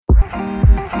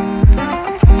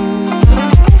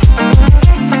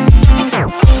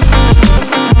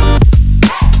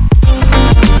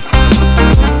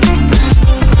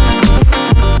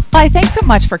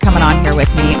much for coming on here with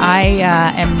me. I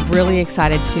am really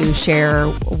excited to share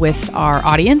with our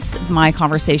audience my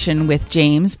conversation with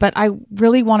James, but I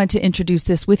really wanted to introduce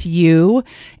this with you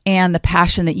and the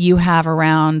passion that you have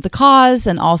around the cause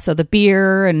and also the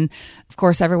beer. And of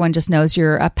course, everyone just knows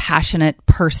you're a passionate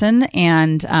person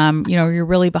and, you're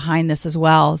really behind this as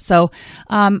well. So,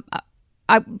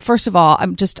 first of all,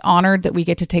 I'm just honored that we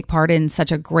get to take part in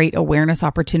such a great awareness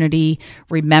opportunity,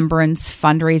 remembrance,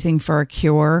 fundraising for a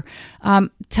cure.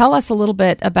 Tell us a little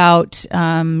bit about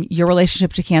your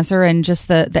relationship to cancer and just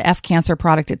the F Cancer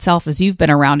product itself, as you've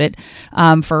been around it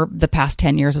for the past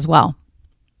 10 years as well.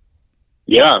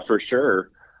 Yeah, for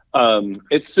sure.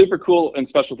 It's super cool and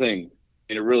special thing.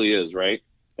 And it really is, right?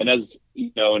 And as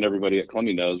you know, and everybody at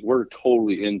Columbia knows, we're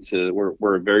totally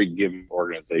we're a very giving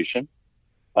organization.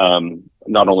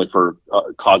 Not only for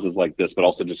causes like this, but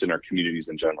also just in our communities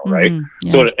in general, right?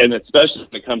 Yeah. So, and especially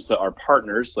when it comes to our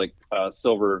partners like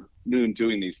Silver Moon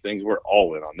doing these things, we're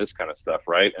all in on this kind of stuff,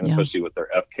 right? And especially with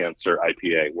their F Cancer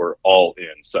IPA, we're all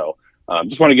in. So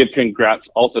just want to give congrats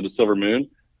also to Silver Moon.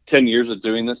 10 years of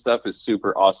doing this stuff is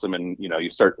super awesome. And, you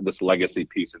start this legacy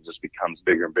piece and just becomes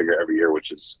bigger and bigger every year,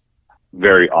 which is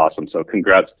very awesome. So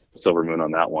congrats to Silver Moon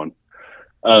on that one.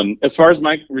 As far as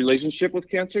my relationship with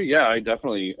cancer, yeah, I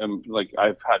definitely am. Like,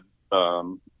 I've had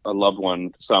a loved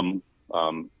one,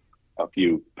 a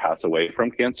few pass away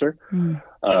from cancer.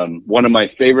 One of my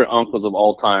favorite uncles of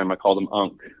all time, I called him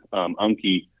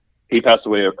Unky. He passed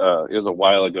away. It was a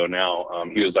while ago now.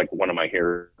 He was like one of my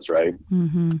heroes, right?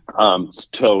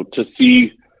 So to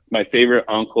see my favorite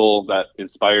uncle that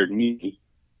inspired me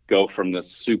go from this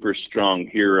super strong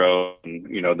hero and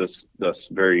this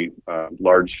very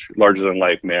larger than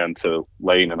life man to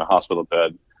laying in a hospital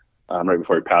bed right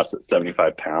before he passed at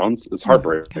 75 pounds is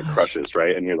heartbreaking. It crushes,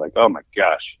 right? And you're like, oh my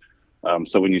gosh.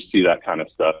 So when you see that kind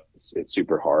of stuff, it's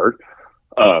super hard.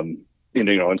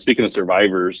 And speaking of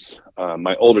survivors,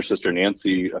 my older sister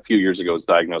Nancy a few years ago was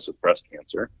diagnosed with breast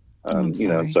cancer.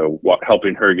 So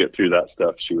helping her get through that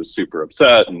stuff, she was super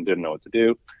upset and didn't know what to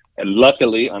do. And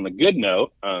luckily, on the good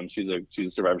note, she's a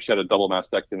survivor. She had a double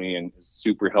mastectomy and is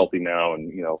super healthy now.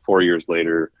 And 4 years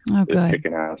later, is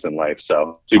kicking ass in life.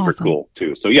 So super cool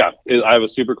too. So yeah, I have a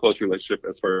super close relationship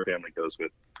as far as family goes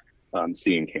with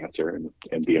seeing cancer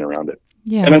and being around it.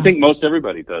 Yeah. And I think most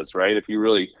everybody does, right? If you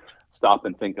really stop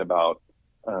and think about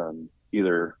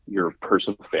either your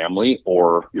personal family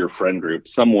or your friend group,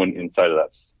 someone inside of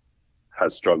that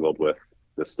has struggled with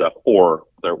this stuff, or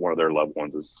one of their loved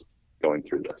ones is going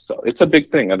through this. So it's a big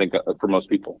thing, I think, for most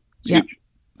people. It's huge.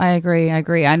 I agree.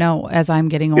 I know as I'm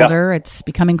getting older, it's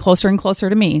becoming closer and closer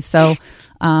to me. So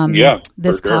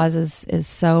this cause is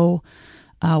so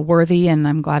worthy, and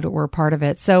I'm glad that we're a part of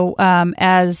it. So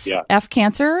as F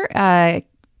Cancer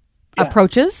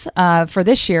approaches for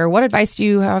this year, what advice do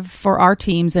you have for our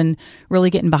teams and really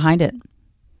getting behind it?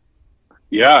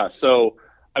 Yeah. So,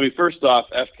 first off,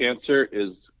 F Cancer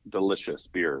is delicious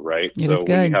beer, right? So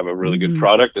when you have a really good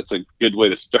product, it's a good way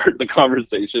to start the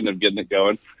conversation of getting it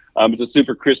going. It's a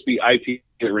super crispy IPA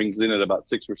that rings in at about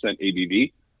 6%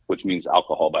 ABV, which means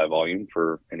alcohol by volume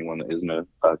for anyone that isn't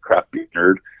a craft beer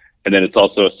nerd. And then it's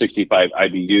also 65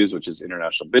 IBUs, which is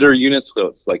International Bitter Units. So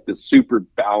it's like this super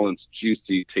balanced,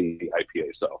 juicy, tasty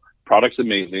IPA. So product's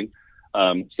amazing.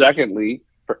 Secondly,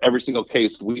 for every single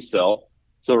case we sell,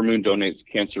 Silver Moon donates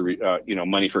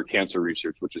money for cancer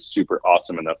research, which is super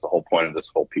awesome. And that's the whole point of this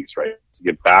whole piece, right? To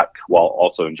give back while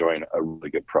also enjoying a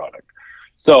really good product.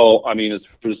 So, as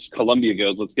far as Columbia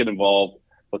goes, let's get involved.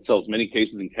 Let's sell as many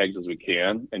cases and kegs as we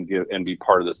can and be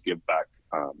part of this give back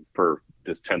for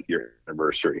this 10th year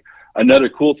anniversary. Another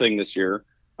cool thing this year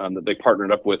that they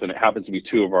partnered up with, and it happens to be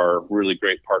two of our really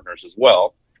great partners as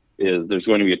well, is there's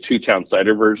going to be a 2-town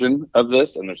cider version of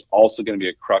this. And there's also going to be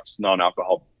a Crux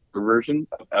non-alcohol version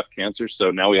of F Cancer.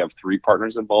 So now we have 3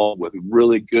 partners involved with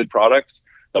really good products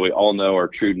that we all know are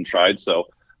true and tried. So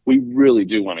we really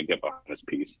do want to get behind this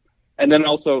piece. And then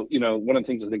also, one of the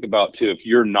things to think about too, if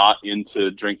you're not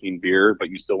into drinking beer, but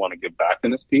you still want to give back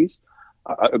in this piece,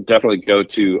 definitely go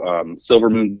to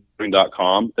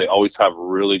silvermoon.com. They always have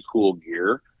really cool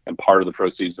gear, and part of the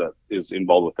proceeds that is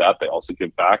involved with that, they also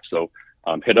give back. So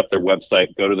hit up their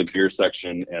website, go to the gear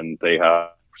section, and they have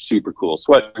super cool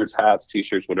sweatshirts, hats,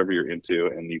 t-shirts, whatever you're into,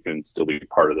 and you can still be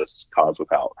part of this cause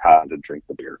without having to drink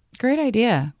the beer. Great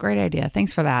idea.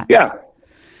 Thanks for that. Yeah.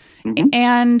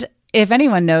 And if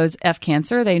anyone knows F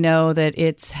Cancer, they know that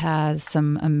it has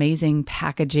some amazing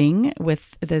packaging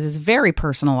that is very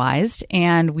personalized,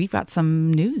 and we've got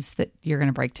some news that you're going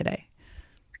to break today.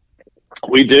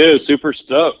 We do. Super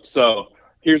stoked. So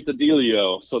here's the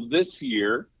dealio. So this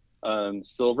year,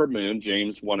 Silver Moon,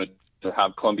 James wanted to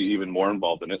have Columbia even more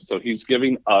involved in it. So he's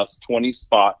giving us 20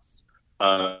 spots.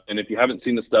 And if you haven't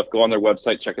seen the stuff, go on their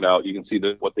website, check it out. You can see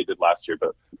what they did last year.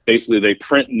 But basically, they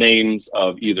print names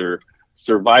of either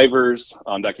survivors,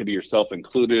 that could be yourself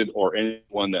included, or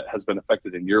anyone that has been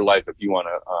affected in your life. If you want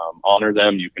to honor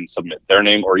them, you can submit their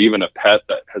name, or even a pet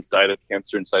that has died of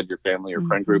cancer inside your family or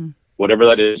friend group. Whatever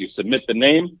that is, you submit the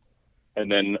name.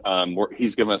 And then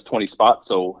he's given us 20 spots,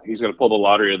 so he's going to pull the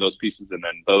lottery of those pieces, and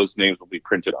then those names will be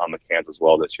printed on the cans as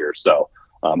well this year. So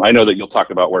I know that you'll talk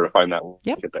about where to find that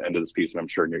link at the end of this piece, and I'm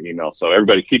sure in your email. So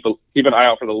everybody keep an eye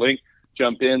out for the link.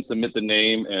 Jump in, submit the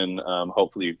name, and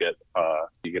hopefully you get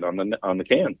on the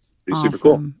cans. It'd be super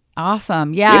cool.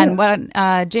 Awesome. Yeah. And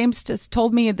what James just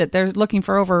told me that they're looking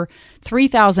for over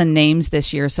 3,000 names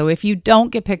this year. So if you don't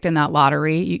get picked in that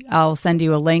lottery, I'll send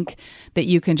you a link that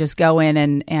you can just go in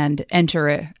and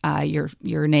enter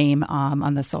your name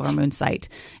on the Silver Moon site,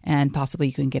 and possibly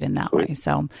you can get in that way.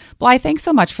 So, Bly, thanks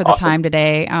so much for the time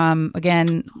today.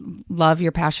 Again, love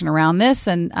your passion around this,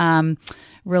 and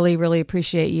really, really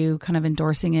appreciate you kind of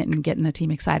endorsing it and getting the team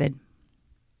excited.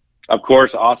 Of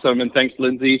course. Awesome. And thanks,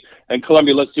 Lindsay. And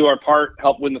Columbia, let's do our part,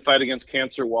 help win the fight against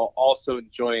cancer while also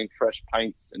enjoying fresh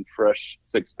pints and fresh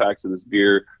 6-packs of this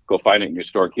beer. Go find it in your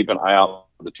store. Keep an eye out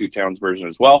for the Two Towns version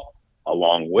as well,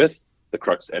 along with the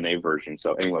Crux NA version.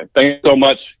 So anyway, thanks so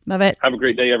much. Love it. Have a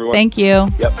great day, everyone. Thank you.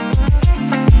 Yep.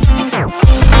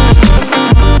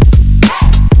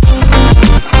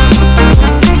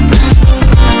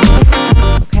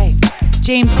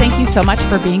 James, thank you so much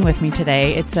for being with me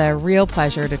today. It's a real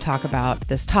pleasure to talk about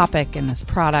this topic and this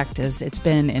product, as it's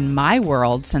been in my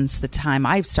world since the time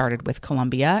I've started with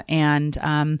Columbia.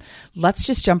 And let's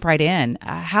just jump right in.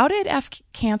 How did F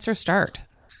Cancer start?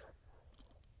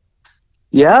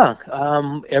 Yeah,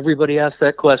 everybody asks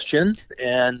that question,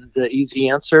 and the easy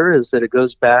answer is that it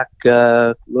goes back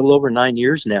a little over 9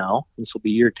 years now. This will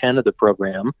be year 10 of the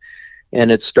program,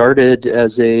 and it started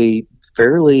as a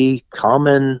fairly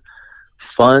common,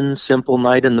 fun, simple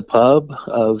night in the pub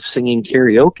of singing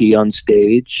karaoke on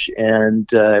stage,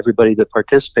 and everybody that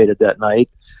participated that night,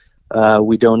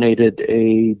 we donated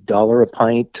 $1 a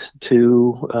pint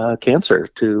to cancer,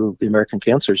 to the American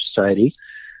Cancer Society,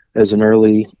 as an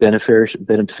early beneficiary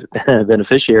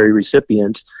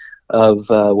recipient of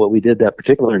what we did that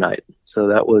particular night. So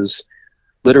that was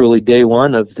literally day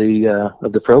one of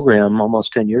the program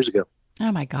almost 10 years ago.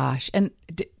 Oh my gosh! And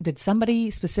did somebody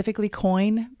specifically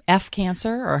coin F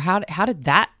Cancer, or how did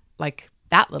that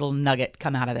little nugget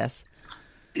come out of this?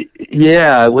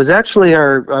 Yeah, it was actually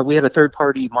we had a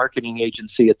third-party marketing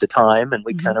agency at the time, and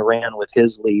we kind of ran with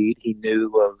his lead. He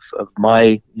knew of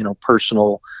my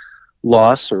personal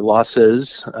loss or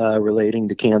losses relating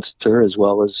to cancer, as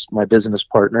well as my business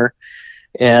partner.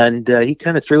 And he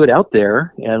kind of threw it out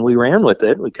there, and we ran with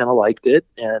it. We kind of liked it,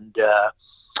 and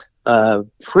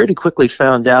pretty quickly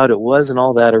found out it wasn't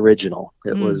all that original.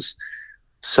 It was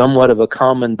somewhat of a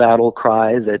common battle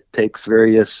cry that takes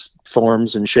various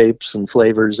forms and shapes and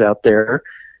flavors out there.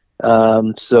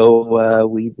 So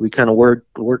we kind of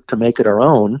worked to make it our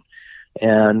own,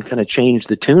 and kind of changed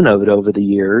the tune of it over the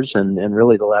years, and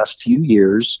really the last few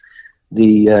years,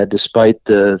 despite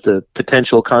the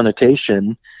potential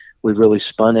connotation, we've really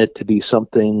spun it to be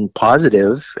something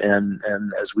positive, and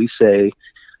as we say,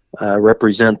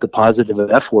 represent the positive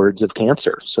F words of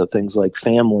cancer. So things like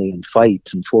family and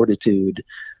fight and fortitude,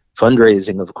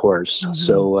 fundraising, of course.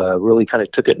 So really kind of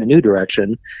took it in a new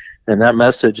direction, and that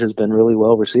message has been really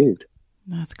well received.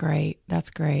 That's great. That's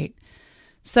great.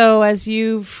 So as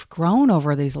you've grown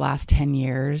over these last 10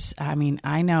 years, I mean,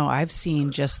 I know I've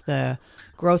seen just the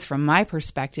growth from my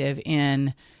perspective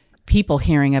in people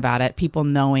hearing about it, people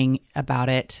knowing about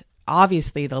it.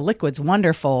 Obviously, the liquid's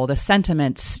wonderful. The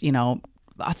sentiment's,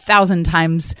 1,000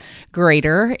 times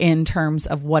greater in terms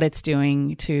of what it's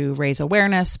doing to raise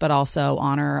awareness, but also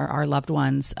honor our loved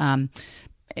ones.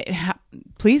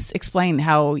 Please explain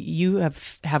how you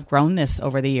have grown this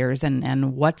over the years,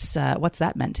 and what's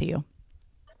that meant to you?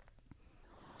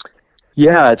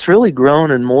 Yeah, it's really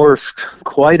grown and morphed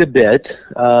quite a bit.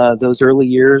 Those early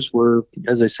years were,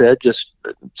 as I said, just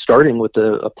starting with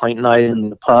a pint night in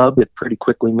the pub. It pretty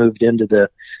quickly moved into the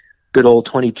good old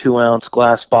 22-ounce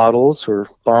glass bottles, or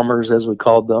bombers as we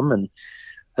called them, and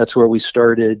that's where we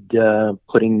started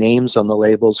putting names on the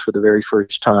labels for the very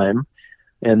first time.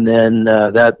 And then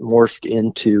that morphed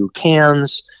into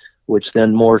cans, which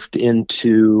then morphed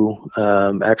into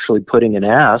actually putting an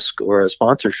ask or a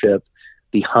sponsorship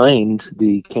behind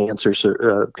the cancer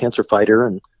fighter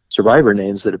and survivor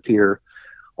names that appear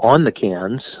on the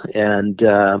cans, and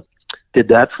did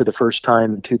that for the first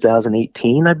time in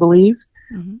 2018, I believe.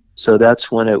 So that's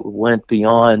when it went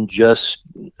beyond just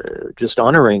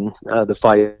honoring the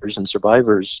fighters and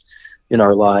survivors in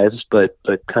our lives, but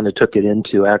kind of took it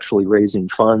into actually raising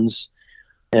funds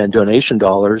and donation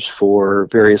dollars for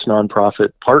various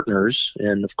nonprofit partners.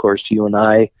 And of course, you and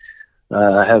I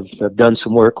have done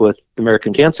some work with the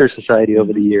American Cancer Society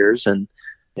over the years, and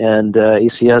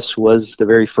ACS was the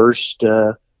very first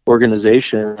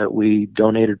organization that we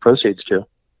donated proceeds to.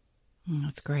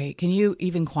 That's great. Can you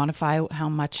even quantify how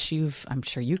much I'm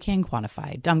sure you can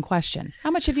quantify. Dumb question. How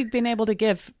much have you been able to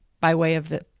give by way of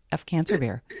the F Cancer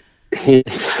Beer?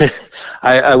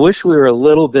 I wish we were a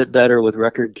little bit better with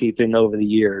record keeping over the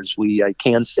years. I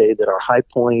can say that our high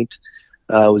point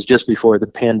was just before the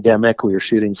pandemic. We were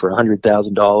shooting for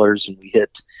 $100,000 and we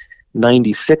hit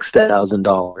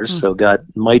 $96,000, so got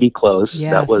mighty close.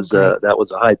 Yeah, that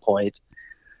was a high point.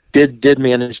 Did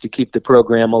manage to keep the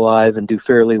program alive and do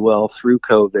fairly well through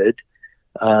COVID.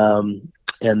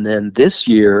 And then this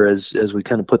year, as we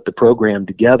kind of put the program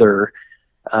together,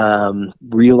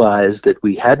 realized that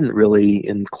we hadn't really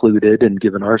included and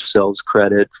given ourselves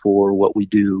credit for what we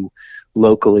do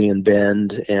locally in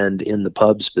Bend and in the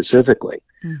pub specifically.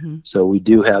 Mm-hmm. So we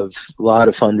do have a lot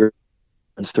of fundraisers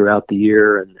throughout the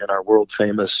year, and our world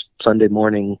famous Sunday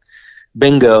morning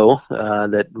bingo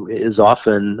that is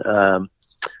often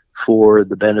for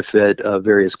the benefit of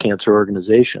various cancer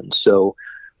organizations. So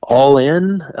all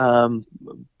in,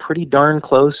 pretty darn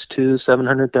close to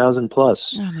 700,000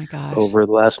 plus. Oh my gosh! Over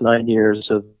the last 9 years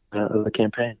of the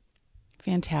campaign.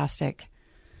 Fantastic.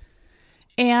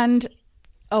 And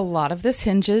a lot of this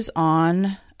hinges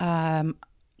on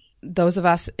those of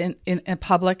us in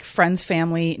public, friends,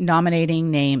 family, nominating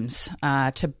names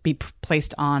to be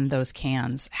placed on those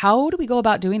cans. How do we go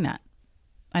about doing that?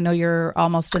 I know you're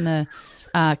almost in the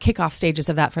kickoff stages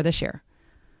of that for this year.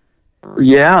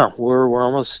 Yeah, we're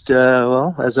almost,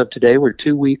 as of today, we're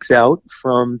 2 weeks out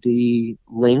from the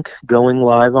link going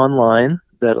live online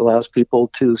that allows people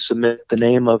to submit the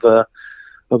name of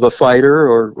a fighter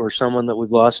or someone that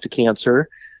we've lost to cancer.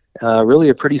 Really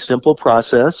a pretty simple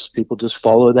process. People just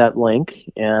follow that link,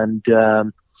 and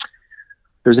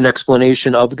there's an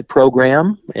explanation of the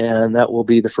program, and that will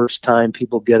be the first time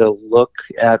people get a look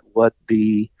at what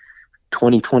the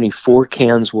 2024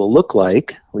 cans will look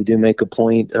like. We do make a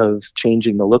point of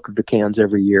changing the look of the cans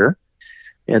every year.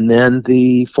 And then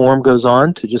the form goes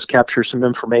on to just capture some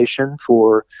information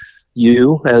for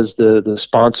you as the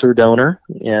sponsor donor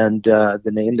and the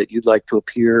name that you'd like to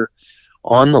appear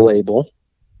on the label.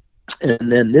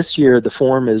 And then this year, the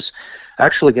form is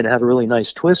actually going to have a really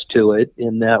nice twist to it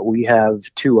in that we have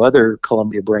 2 other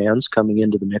Columbia brands coming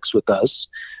into the mix with us.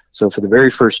 So for the very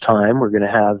first time, we're going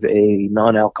to have a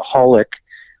non-alcoholic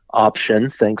option,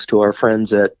 thanks to our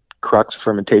friends at Crux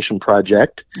Fermentation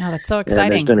Project. Oh, that's so exciting.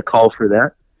 And there's been a call for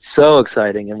that. So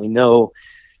exciting. And we know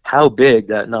how big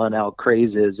that non-alc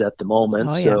craze is at the moment.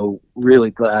 Oh, yeah. So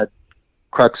really glad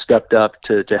Crux stepped up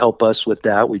to help us with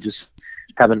that. We just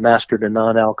haven't mastered a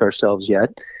non-alc ourselves yet.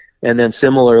 And then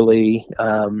similarly,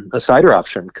 a cider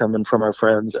option coming from our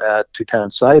friends at Two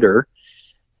Towns Cider.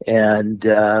 And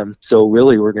so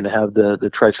really we're going to have the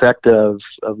trifecta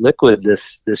of liquid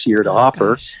this year to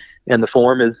offer. Gosh. And the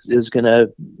form is going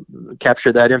to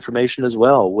capture that information as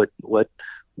well.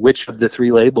 Which of the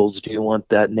 3 labels do you want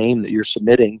that name that you're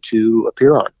submitting to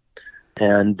appear on?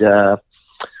 And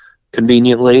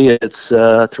conveniently, it's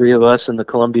 3 of us in the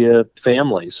Columbia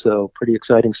family. So pretty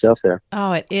exciting stuff there.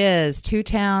 Oh, it is. Two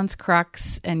Towns,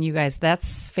 Crux, and you guys.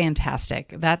 That's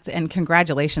fantastic. And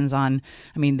congratulations on.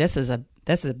 I mean, this is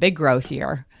a big growth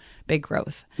year. Big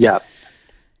growth. Yeah.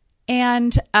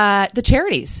 And the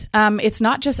charities. It's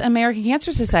not just American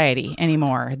Cancer Society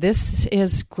anymore. This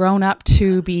has grown up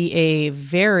to be a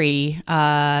very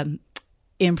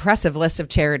impressive list of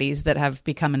charities that have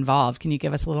become involved. Can you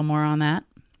give us a little more on that?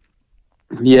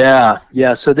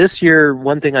 Yeah. So this year,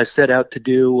 one thing I set out to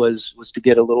do was to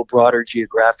get a little broader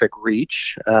geographic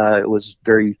reach. It was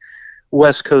very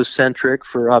West Coast centric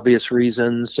for obvious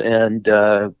reasons, and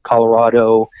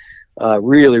Colorado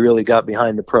really got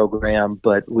behind the program.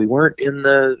 But we weren't in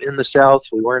the South,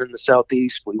 we weren't in the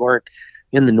Southeast, we weren't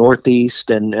in the Northeast,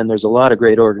 and there's a lot of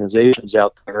great organizations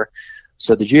out there.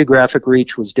 So the geographic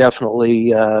reach was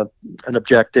definitely an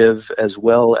objective, as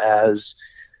well as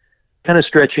kind of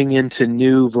stretching into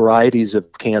new varieties of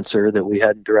cancer that we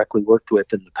hadn't directly worked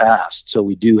with in the past. So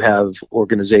we do have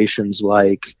organizations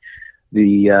like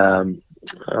the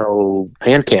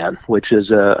PanCan, which is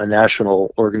a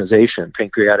national organization,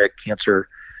 Pancreatic Cancer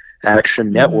Action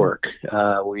Network.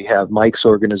 We have Mike's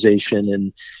organization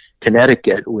in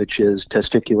Connecticut, which is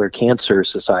Testicular Cancer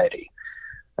Society.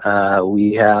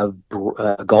 We have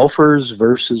golfers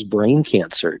versus brain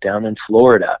cancer down in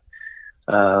Florida.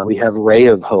 We have Ray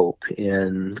of Hope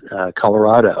in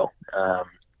Colorado.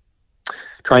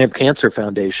 Triumph Cancer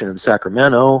Foundation in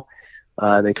Sacramento.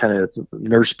 They kind of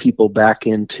nurse people back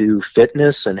into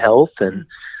fitness and health, and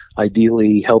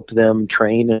ideally help them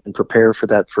train and prepare for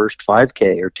that first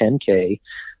 5K or 10K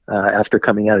after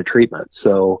coming out of treatment.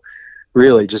 So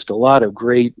really just a lot of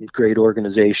great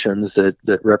organizations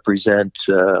that represent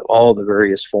all the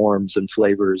various forms and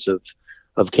flavors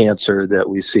of cancer that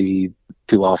we see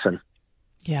too often.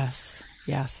 Yes.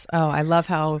 Oh, I love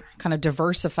how kind of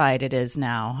diversified it is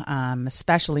now,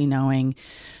 especially knowing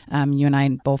you and I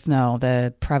both know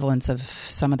the prevalence of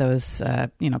some of those,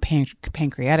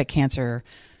 pancreatic cancer,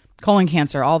 colon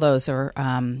cancer, all those are,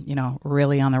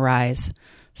 really on the rise.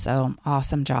 So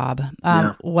awesome job.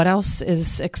 What else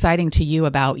is exciting to you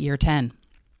about year 10?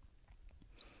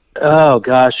 Oh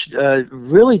gosh,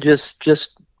 really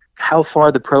just how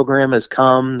far the program has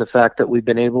come, the fact that we've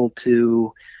been able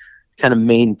to kind of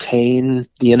maintain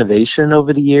the innovation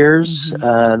over the years.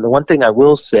 The one thing I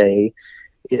will say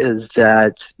is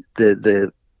that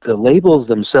the labels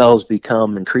themselves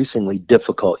become increasingly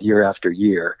difficult year after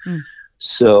year.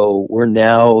 So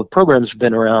programs have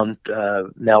been around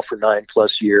now for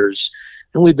 9+ years,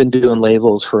 and we've been doing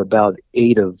labels for about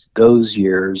 8 of those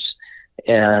years.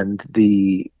 And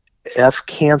the F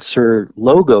Cancer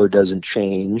logo doesn't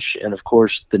change, and of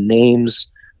course the names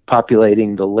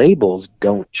populating the labels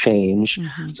don't change.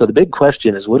 So the big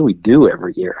question is, what do we do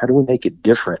every year? How do we make it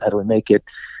different? How do we make it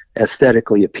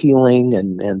aesthetically appealing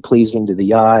and pleasing to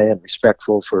the eye and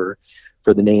respectful for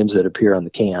the names that appear on the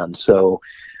can? So,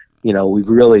 we've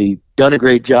really done a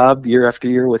great job year after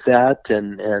year with that,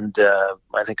 and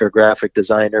I think our graphic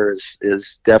designer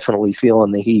is definitely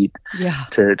feeling the heat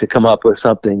to come up with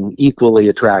something equally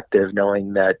attractive,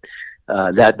 knowing that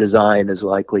that design is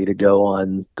likely to go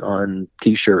on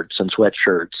T-shirts and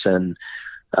sweatshirts,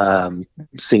 and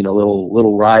seen a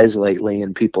little rise lately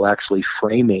in people actually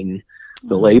framing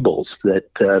the labels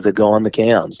that go on the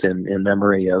cans in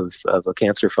memory of a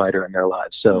cancer fighter in their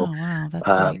lives. So, wow, that's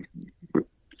great.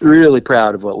 Really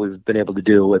proud of what we've been able to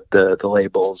do with the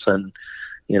labels. And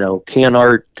can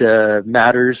art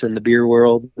matters in the beer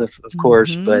world, of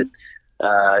course, but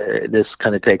this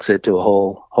kind of takes it to a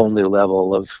whole new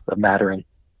level of mattering.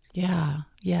 Yeah.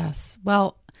 Yes.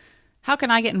 Well, how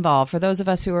can I get involved? For those of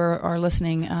us who are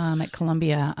listening at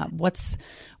Columbia, what's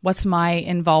my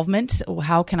involvement?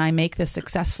 How can I make this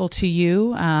successful to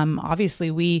you? Obviously,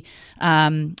 we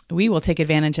will take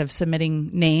advantage of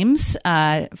submitting names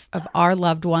of our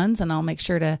loved ones, and I'll make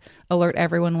sure to alert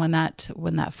everyone when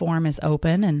that form is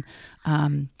open.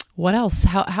 And what else?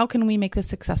 How can we make this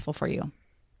successful for you?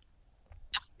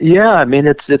 Yeah, I mean,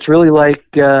 it's really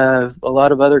like a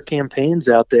lot of other campaigns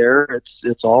out there.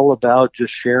 It's all about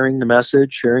just sharing the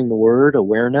message, sharing the word,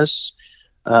 awareness.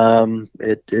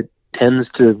 It tends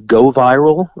to go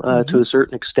viral to a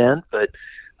certain extent, but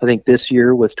I think this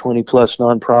year with 20+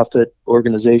 nonprofit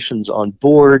organizations on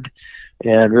board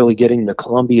and really getting the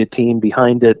Columbia team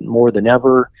behind it more than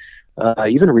ever,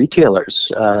 even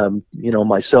retailers,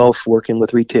 myself working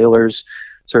with retailers,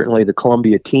 certainly the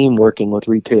Columbia team working with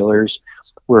retailers,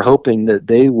 we're hoping that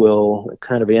they will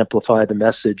kind of amplify the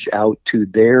message out to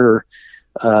their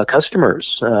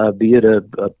customers, be it a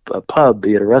pub,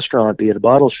 be it a restaurant, be it a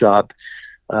bottle shop.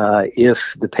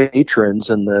 If the patrons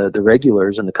and the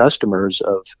regulars and the customers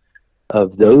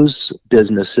of those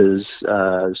businesses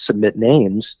submit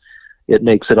names, it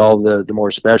makes it all the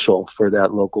more special for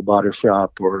that local bottle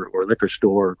shop or liquor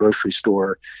store or grocery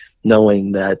store,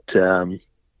 knowing that the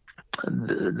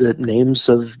names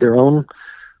of their own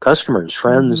customers,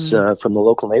 friends from the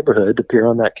local neighborhood appear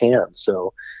on that can.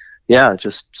 So, yeah,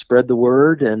 just spread the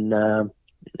word and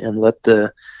let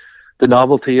the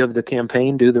novelty of the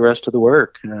campaign do the rest of the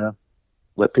work.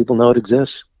 Let people know it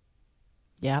exists.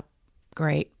 Yep,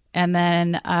 great. And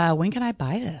then when can I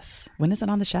buy this? When is it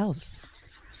on the shelves?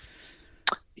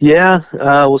 Yeah,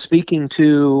 well, speaking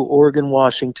to Oregon,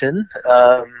 Washington,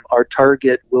 our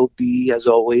target will be, as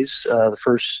always, the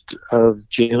 1st of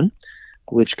June,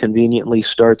 which conveniently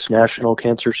starts National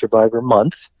Cancer Survivor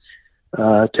Month.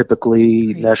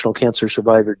 Typically, Great. National Cancer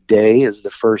Survivor Day is the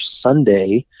first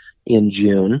Sunday in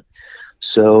June.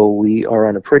 So we are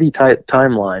on a pretty tight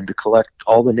timeline to collect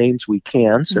all the names we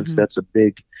can, since that's a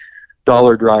big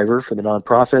dollar driver for the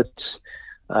nonprofits.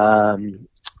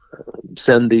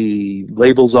 Send the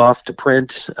labels off to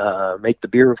print, make the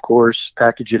beer, of course,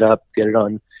 package it up, get it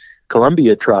on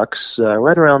Columbia trucks.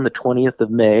 Right around the 20th of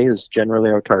May is generally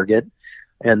our target.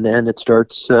 And then it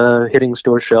starts hitting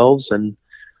store shelves and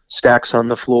stacks on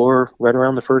the floor right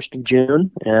around the 1st of June,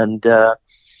 and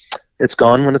it's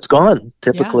gone when it's gone,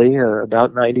 typically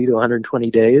about 90 to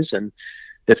 120 days. And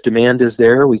if demand is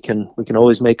there, we can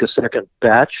always make a second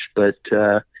batch, but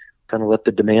kind of let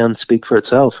the demand speak for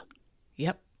itself.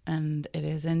 Yep, and it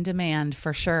is in demand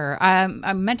for sure. I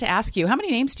meant to ask you, how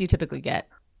many names do you typically get?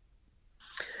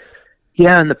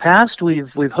 Yeah, in the past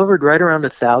we've hovered right around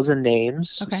 1,000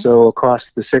 names. Okay. So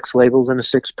across the 6 labels in a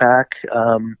 6-pack,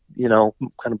 kind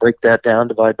of break that down,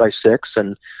 divide by 6,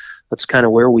 and that's kind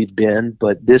of where we've been.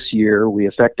 But this year we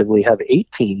effectively have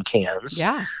 18 cans.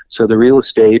 Yeah. So the real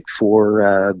estate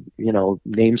for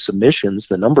name submissions,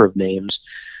 the number of names,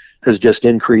 has just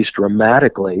increased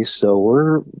dramatically.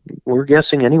 So we're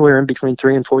guessing anywhere in between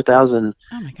 3,000 and 4,000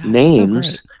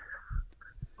 names. So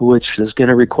which is going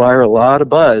to require a lot of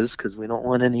buzz because we don't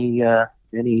want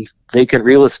any vacant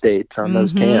real estate on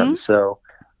those cans. So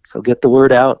get the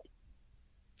word out.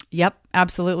 Yep,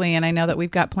 absolutely. And I know that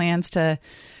we've got plans to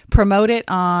promote it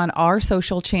on our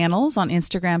social channels on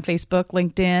Instagram, Facebook,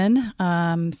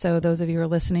 LinkedIn. So those of you who are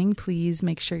listening, please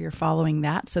make sure you're following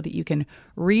that so that you can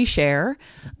reshare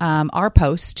our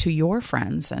posts to your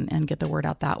friends and get the word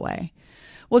out that way.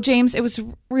 Well, James, it was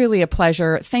really a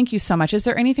pleasure. Thank you so much. Is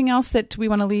there anything else that we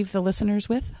want to leave the listeners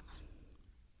with?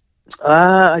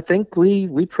 I think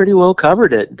we pretty well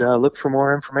covered it. Look for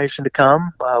more information to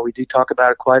come. We do talk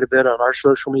about it quite a bit on our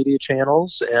social media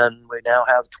channels, and we now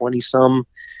have 20-some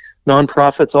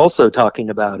nonprofits also talking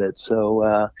about it.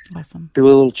 So awesome. Do a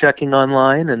little checking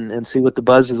online and see what the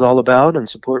buzz is all about and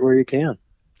support where you can.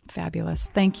 Fabulous.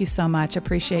 Thank you so much.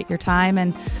 Appreciate your time.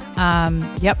 And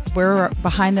we're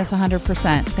behind this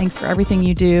 100%. Thanks for everything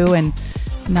you do, and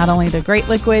not only the great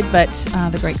liquid, but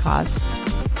the great cause.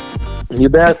 You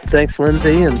bet. Thanks,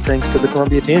 Lindsay, and thanks to the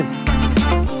Columbia team.